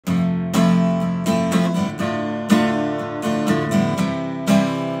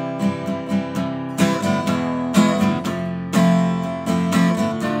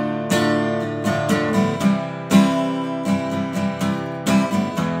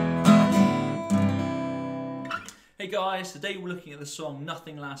Hey guys, today we're looking at the song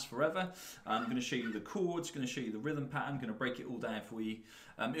Nothing Lasts Forever. I'm going to show you the chords, going to show you the rhythm pattern, going to break it all down for you.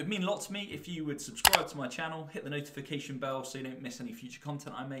 It would mean a lot to me if you would subscribe to my channel, hit the notification bell so you don't miss any future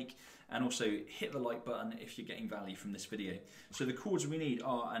content I make, and also hit the like button if you're getting value from this video. So the chords we need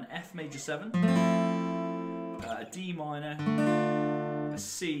are an F major 7, a D minor, a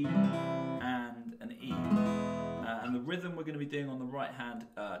C, and an E. And the rhythm we're going to be doing on the right hand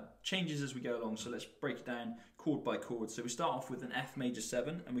changes as we go along, so let's break it down chord by chord. So we start off with an F major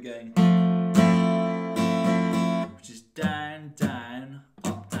 7 and we're going, which is down, down,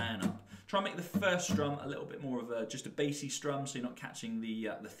 up, down, up. Try and make the first strum a little bit more of just a bassy strum so you're not catching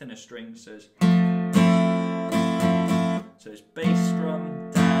the thinner strings. So it's bass strum,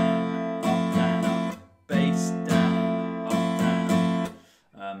 down, up, bass, down, up, down,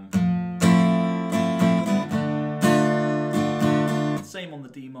 up. Same on the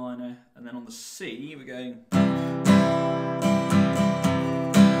D minor, and then on the C we're going.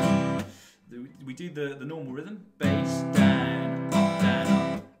 We do the normal rhythm, bass, down,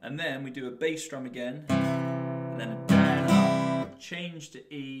 up, and then we do a bass drum again, and then a down, up, change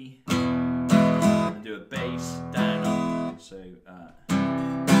to E, and do a bass, down, up. So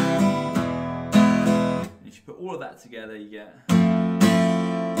if you put all of that together, you get.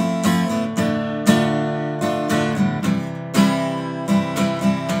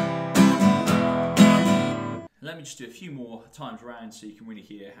 Let me just do a few more times around so you can really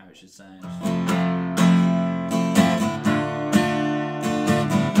hear how it should sound.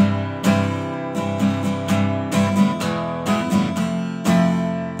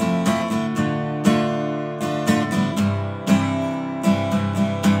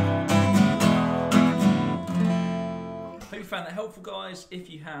 Hope you found that helpful, guys. If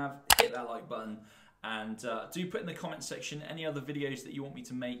you have, hit that like button. And do put in the comment section any other videos that you want me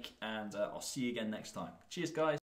to make, and I'll see you again next time. Cheers, guys.